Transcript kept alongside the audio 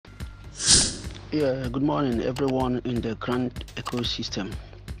Yeah, good morning, everyone in the grant ecosystem.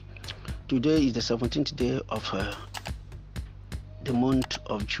 Today is the 17th day of the month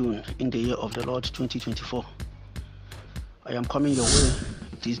of June in the year of the Lord 2024. I am coming your way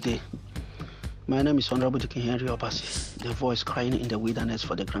this day. My name is Honorable Dikin Henry Obasi, the voice crying in the wilderness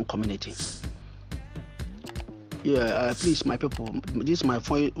for the grant community. Yeah, please, my people, this my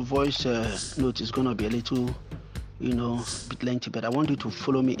voice note is going to be a little bit lengthy, but I want you to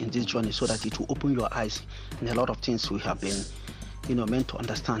follow me in this journey so that it will open your eyes in a lot of things we have been, meant to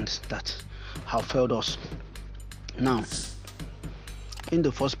understand that have failed us. Now, in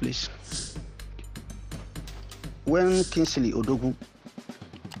the first place, when Kingsley Odogu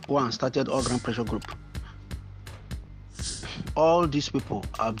one started Uaag Grant Pressure Group, all these people,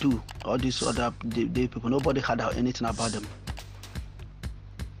 Abdul, all these other people, nobody had anything about them.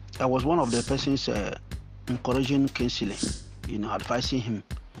 I was one of the persons encouraging Kingsley, advising him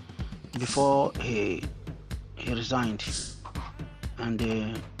before he resigned and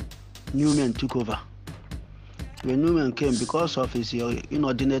the new man took over. When new man came, because of his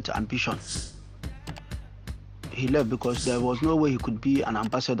inordinate ambition, he left because there was no way he could be an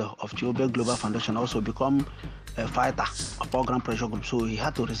ambassador of UAAG Global Foundation, also become a fighter of Uaag Grant Pressure Group. So he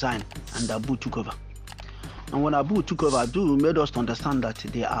had to resign and Abu took over. And when Abu took over, Abu made us to understand that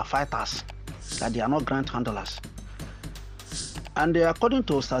they are fighters, that they are not grant handlers. And according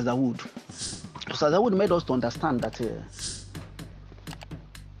to Ustaz Dawood made us to understand that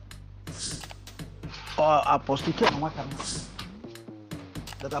Apostle Ken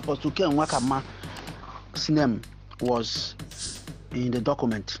Nwakama's name was in the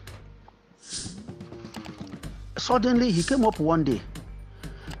document. Suddenly he came up one day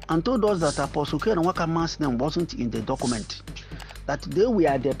and told us that Apostle Ken Nwakama's name wasn't in the document, that they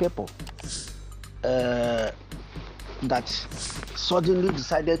were the people that suddenly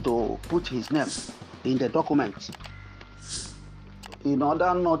decided to put his name in the document in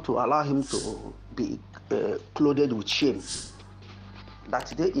order not to allow him to be clothed with shame,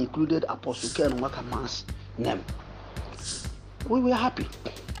 that they included Apostle Ken Nwakama's name. We were happy.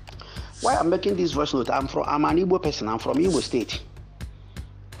 Why I'm making this voice note, I'm an Igbo person, I'm from Igbo State,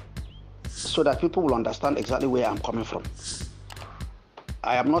 so that people will understand exactly where I'm coming from.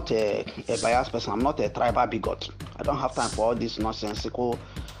 I am not a biased person, I'm not a tribal bigot. I don't have time for all this nonsensical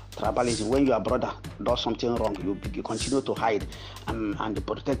tribalism. When your brother does something wrong, you continue to hide and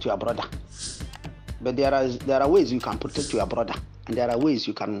protect your brother. But there are ways you can protect your brother, and there are ways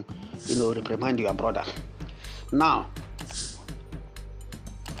you can, reprimand your brother. Now,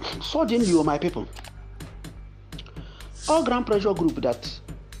 suddenly, my people, Uaag Grant Pressure Group that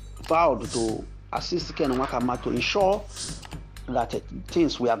vowed to assist Ken Nwakama to ensure that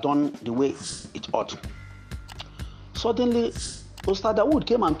things were done the way it ought. Suddenly, Ustaz Dawood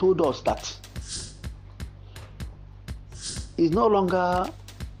came and told us that it's no longer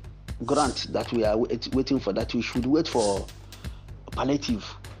grant that we are waiting for, that we should wait for palliative.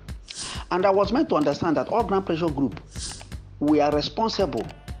 And I was meant to understand that Uaag Grant Pressure Group, we are responsible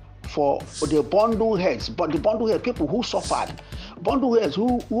for the bundle heads, but the bundle heads, people who suffered, bundle heads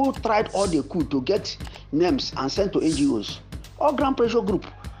who tried all they could to get names and sent to NGOs. Uaag Grant Pressure Group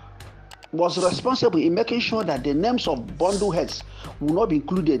was responsible in making sure that the names of bundle heads will not be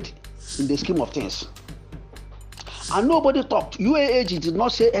included in the scheme of things. And nobody talked. UAAG did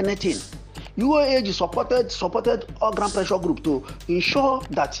not say anything. UAAG supported Uaag Grant Pressure Group to ensure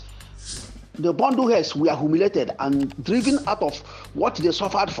that the bundle heads were humiliated and driven out of what they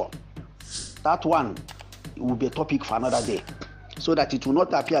suffered for. That one will be a topic for another day, so that it will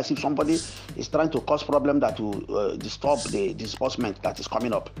not appear as if somebody is trying to cause problem that will disturb the disbursement that is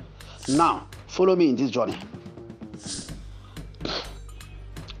coming up. Now, follow me in this journey.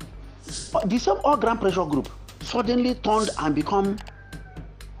 The same Uaag Grant Pressure Group suddenly turned and become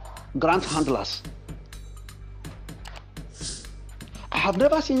grant handlers. I have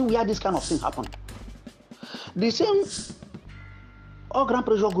never seen where this kind of thing happen. The same Uaag Grant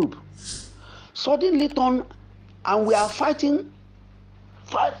Pressure Group suddenly turned and we are fighting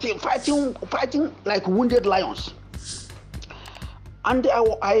like wounded lions. And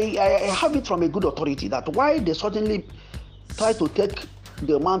I have it from a good authority that why they suddenly try to take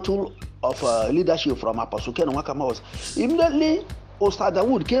the mantle of leadership from Apostle Ken Nwakama was immediately Ustaz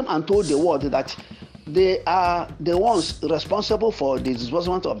Dawood came and told the world that they are the ones responsible for the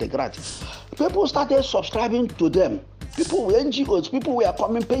disbursement of the grant. People started subscribing to them. People were NGOs, people were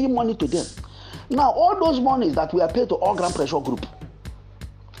coming, paying money to them. Now, all those monies that were paid to Uaag Grant Pressure Group,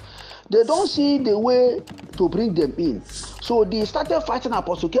 they don't see the way to bring them in. So they started fighting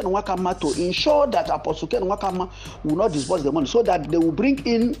Apostle Ken Nwakama to ensure that Apostle Ken Nwakama will not disburse the money, so that they will bring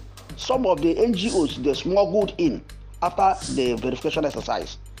in some of the NGOs they smuggled in after the verification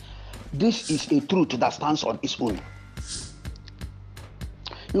exercise. This is a truth that stands on its own.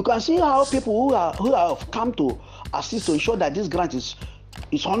 You can see how people who have come to assist to ensure that this grant is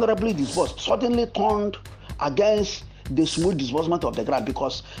honorably disbursed suddenly turned against the smooth disbursement of the grant,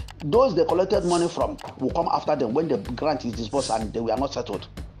 because those they collected money from will come after them when the grant is disbursed and they were not settled.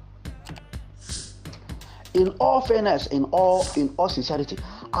 In all fairness, in all sincerity,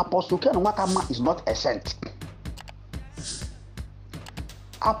 Apostle Ken Nwakama is not a saint.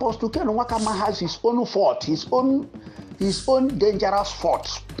 Apostle Ken Nwakama has his own fault, his own dangerous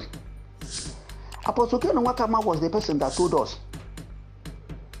faults. Apostle Ken Nwakama was the person that told us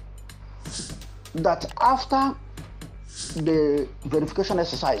that after the verification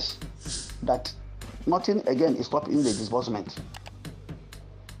exercise, that nothing again is stopping the disbursement.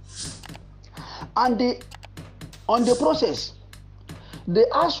 And on the process, they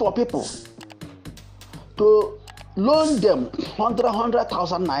asked for people to loan them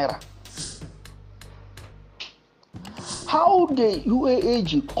 100,000 naira. How the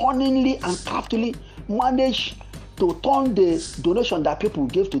UAAG cunningly and craftily managed to turn the donation that people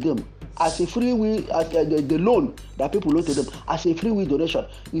gave to them as a free will, as the loan that people loan to them as a free will donation,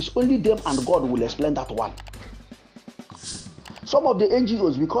 is only them and God will explain that one. Some of the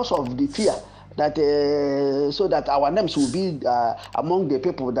NGOs, because of the fear that so that our names will be among the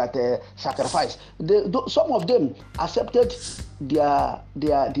people that sacrifice, some of them accepted the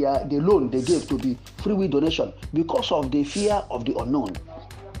loan they gave to be free will donation because of the fear of the unknown.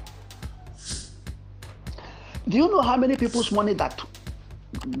 Do you know how many people's money that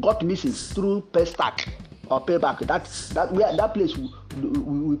got missing through pay stack or payback? That place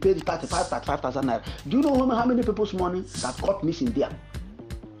we paid 35,000 naira. Do you know how many people's money that got missing there?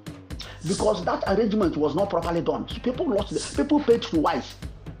 Because that arrangement was not properly done. So people paid twice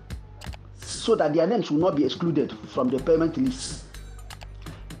so that their names will not be excluded from the payment list.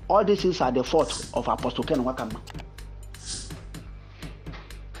 All these things are the fault of Apostle Ken Nwakama.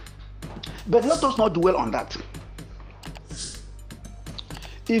 But let us not dwell on that.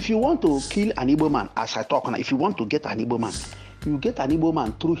 If you want to kill an Igbo man, as I talk now, if you want to get an Igbo man, you get an Igbo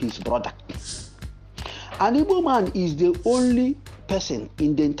man through his brother. An Igbo man is the only person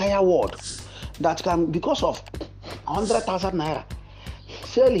in the entire world that can, because of 100,000 naira,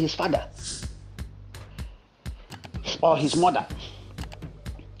 sell his father or his mother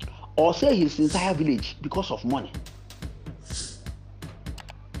or sell his entire village because of money.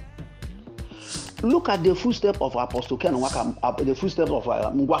 Look at the footstep of Apostle Ken Nwakama, the footsteps of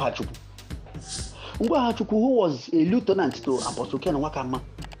Ngwaha Chukwu. Ngwaha Chukwu, who was a lieutenant to Apostle Ken Nwakama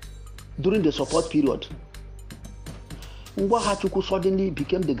during the support period. Ngwaha Chukwu suddenly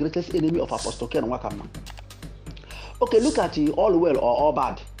became the greatest enemy of Apostle Ken Nwakama. Okay, look at it, all well or all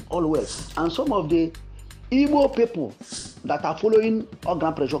bad, all well. And some of the Igbo people that are following Uaag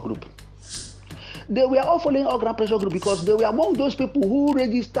Grant Pressure Group, they were all following Uaag Grant Pressure Group because they were among those people who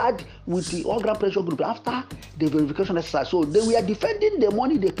registered with the Uaag Grant Pressure Group after the verification exercise. So they were defending the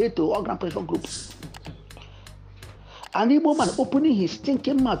money they paid to Uaag Grant Pressure Group. An Igbo man opening his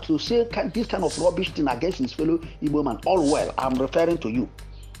thinking mouth to say this kind of rubbish thing against his fellow Igbo man, all well, I'm referring to you.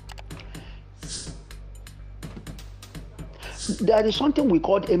 There is something we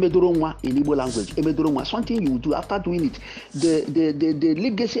call emedoronwa in Igbo language. Emedoronwa, something you do. After doing it, the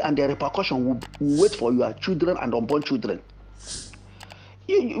legacy and the repercussion will wait for your children and unborn children.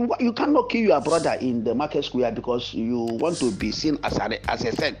 You cannot kill your brother in the market square because you want to be seen as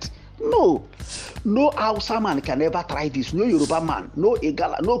a saint. No Hausa man can ever try this. No Yoruba man, no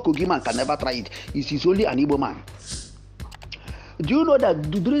Igala, no Kogi man can ever try it. It is only an Igbo man. Do you know that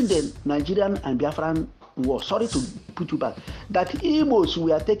during the Nigerian and Biafran war, sorry to put you back, that Igbos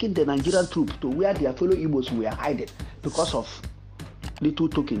were taking the Nigerian troops to where their fellow Igbos were hiding because of little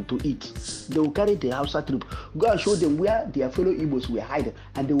token to eat. They will carry the Hausa troop, go and show them where their fellow Igbos were hiding,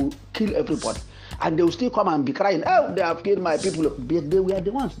 and they will kill everybody. And they will still come and be crying, oh, they have killed my people. But they were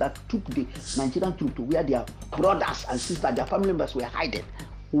the ones that took the Nigerian troop to where their brothers and sisters, their family members were hiding.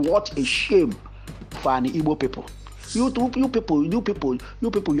 What a shame for an Igbo people. You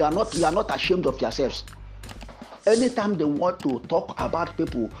people, you are not ashamed of yourselves. Anytime they want to talk about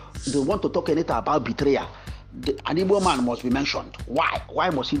people, they want to talk anything about betrayal, an Igbo man must be mentioned. Why? Why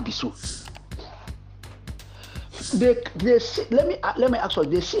must it be so? Let me ask you,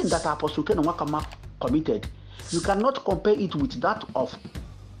 the sin that Apostle Ken Nwakama committed, you cannot compare it with that of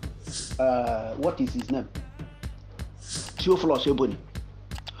what is his name? Theophilus Ebony,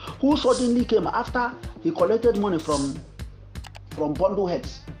 who suddenly came after he collected money from bundle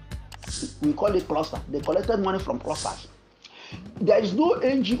heads. We call it cluster. They collected money from clusters. There is no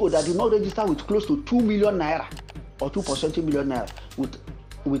NGO that did not register with close to 2 million naira or 2.7 million naira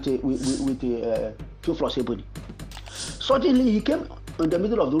with Theophilus Ebony. Suddenly he came in the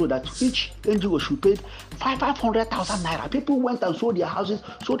middle of the road that each NGO should pay 500,000 naira. People went and sold their houses,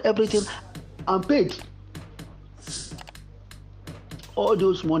 sold everything, and paid. All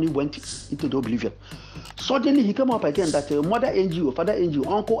those money went into the oblivion. Suddenly he came up again that mother NGO, father NGO,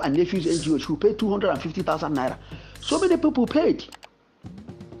 uncle and nephew's NGO should pay 250,000 naira. So many people paid.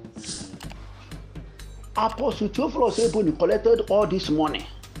 Apostle Theophilus Ebony collected all this money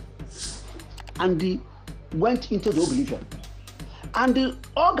and they went into the oblivion. And the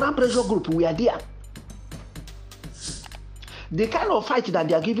all Grand Pressure Group were there. The kind of fight that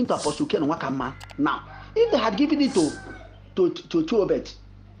they are giving to Apostle Ken Wakama now, if they had given it to Theobarth,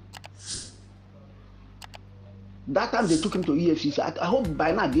 that time they took him to EFCC. I hope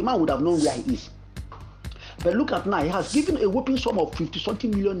by now the man would have known where he is. But look at now, he has given a whopping sum of 50-something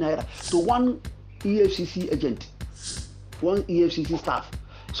million naira to one EFCC agent, one EFCC staff,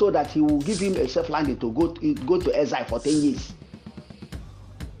 so that he will give him a safe landing to go to exile for 10 years.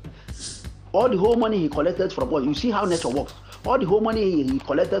 All the whole money he collected from what? You see how nature works. All the whole money he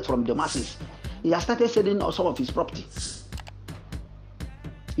collected from the masses, he has started selling some of his property.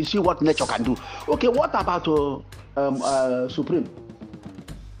 You see what nature can do. Okay, what about Supreme?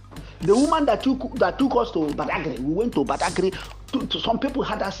 The woman that took us to Badagry. We went to Badagry. Some people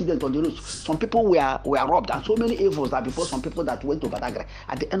had accidents on the road. Some people were robbed, and so many evils that before some people that went to Badagry.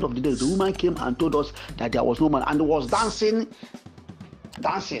 At the end of the day, the woman came and told us that there was no man, and was dancing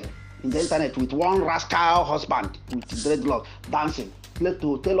in the internet with one rascal husband with dreadlocks, dancing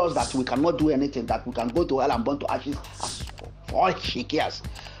to tell us that we cannot do anything, that we can go to hell and burn to ashes for all she cares.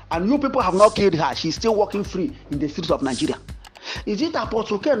 And you people have not killed her. She's still walking free in the streets of Nigeria. Is it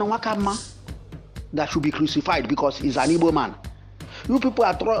Apostle Ken Nwakama that should be crucified because he's an Igbo man? You people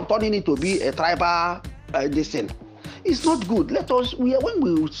are turning it to be a tribal thing. It's not good. Let us, when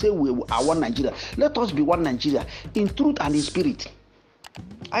we say we are one Nigeria, let us be one Nigeria in truth and in spirit.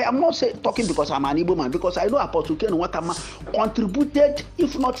 I am not talking because I'm an Igbo man, because I know Apostle Ken Nwakama contributed,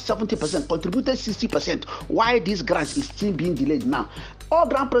 if not 70%, contributed 60%. Why this grant is still being delayed now? All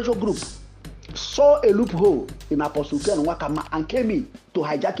Grand Pressure Group saw a loophole in Apostle Ken Nwakama and came in to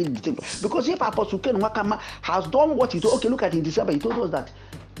hijack it in December. Because if Apostle Ken Nwakama has done what he told, okay, look at in December, he told us that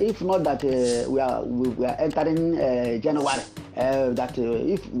if not that we are entering January, that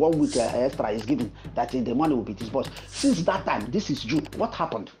if 1 week extra is given, that the money will be disbursed. Since that time, this is June. What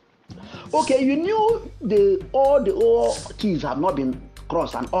happened? Okay, you knew all the T's have not been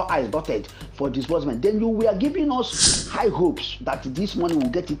crossed and all I's dotted for disbursement. Then you were giving us high hopes that this money will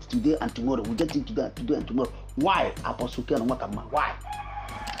get it today and tomorrow. We'll get it today and tomorrow. Why, Apostle Ken Nwakama? Why?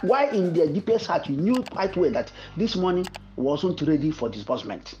 Why in the deepest heart you knew quite well that this money wasn't ready for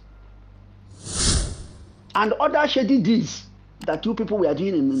disbursement? And other shady deeds that you people were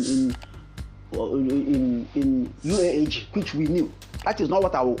doing in UAAG, which we knew. That is not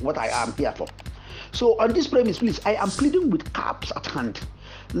what I am here for. So on this premise, please, I am pleading with caps at hand.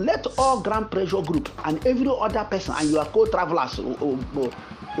 Let all Grand Pressure Group and every other person and your co-travelers,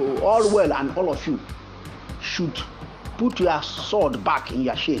 all well and all of you, should put your sword back in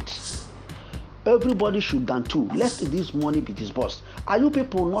your shades. Everybody should done too. Let this money be disbursed. Are you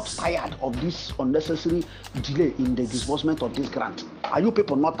people not tired of this unnecessary delay in the disbursement of this grant? Are you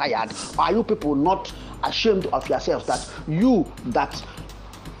people not tired? Are you people not ashamed of yourselves that you that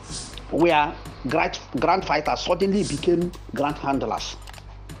were grant fighters suddenly became grant handlers,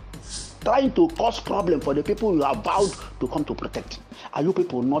 trying to cause problem for the people you have vowed to come to protect? Are you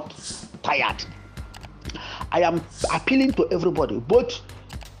people not tired? I am appealing to everybody, both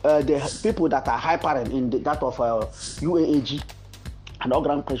the people that are hyper in that of UAAG and all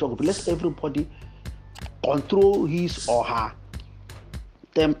Grand Pressure Group. Let everybody control his or her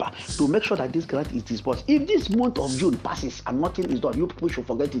temper to make sure that this grant is disbursed. If this month of June passes and nothing is done, you people should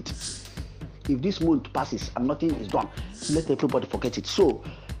forget it. If this month passes and nothing is done, let everybody forget it. So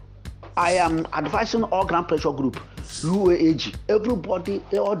I am advising all Grand Pressure Group, UAAG, everybody,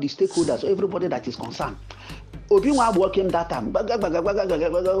 all the stakeholders, everybody that is concerned. Obi Nwabwe came that time. We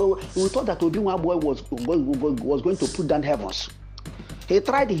thought that Obi Nwabwe was going to put down heavens. He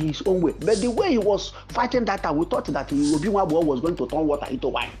tried his own way, but the way he was fighting that time, we thought that Obi Nwabwe was going to turn water into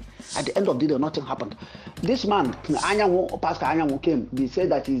wine. At the end of the day, nothing happened. This man, Pastor Anyanwu, came. They said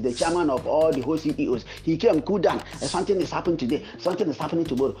that he's the chairman of all the whole CEOs. He came, cool down. Something is happening today. Something is happening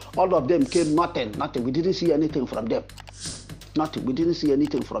tomorrow. All of them came, nothing. We didn't see anything from them. Nothing. We didn't see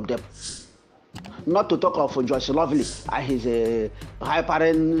anything from them. Not to talk of Josh Lovely and his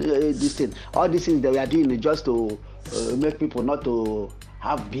hypering this thing. All these things they were doing just to make people not to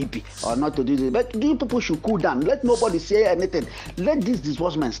have BP or not to do this. But you people should cool down. Let nobody say anything. Let this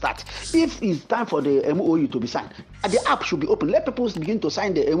disbursement start. If it's time for the MOU to be signed, the app should be open. Let people begin to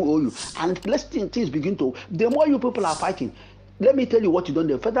sign the MOU, and let things begin to. The more you people are fighting, let me tell you what you don't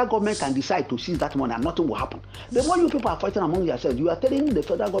do. The federal government can decide to seize that money and nothing will happen. The more you people are fighting among yourselves, you are telling the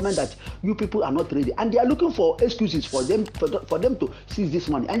federal government that you people are not ready, and they are looking for excuses for them to seize this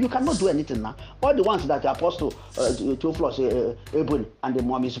money, and you cannot do anything now. All the ones that the Apostle Theophilus Ebony and the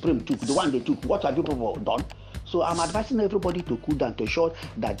Mommy Supreme took, the one they took, what have you people done? So I'm advising everybody to cool down to ensure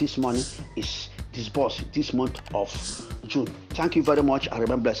that this money is disbursed this month of June. Thank you very much. I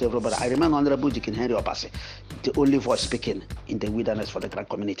remain blessed, everybody. I remain Honorable Deacon Henry Opase, the only voice speaking in the wilderness for the Grant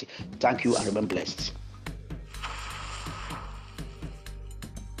community. Thank you and remain blessed.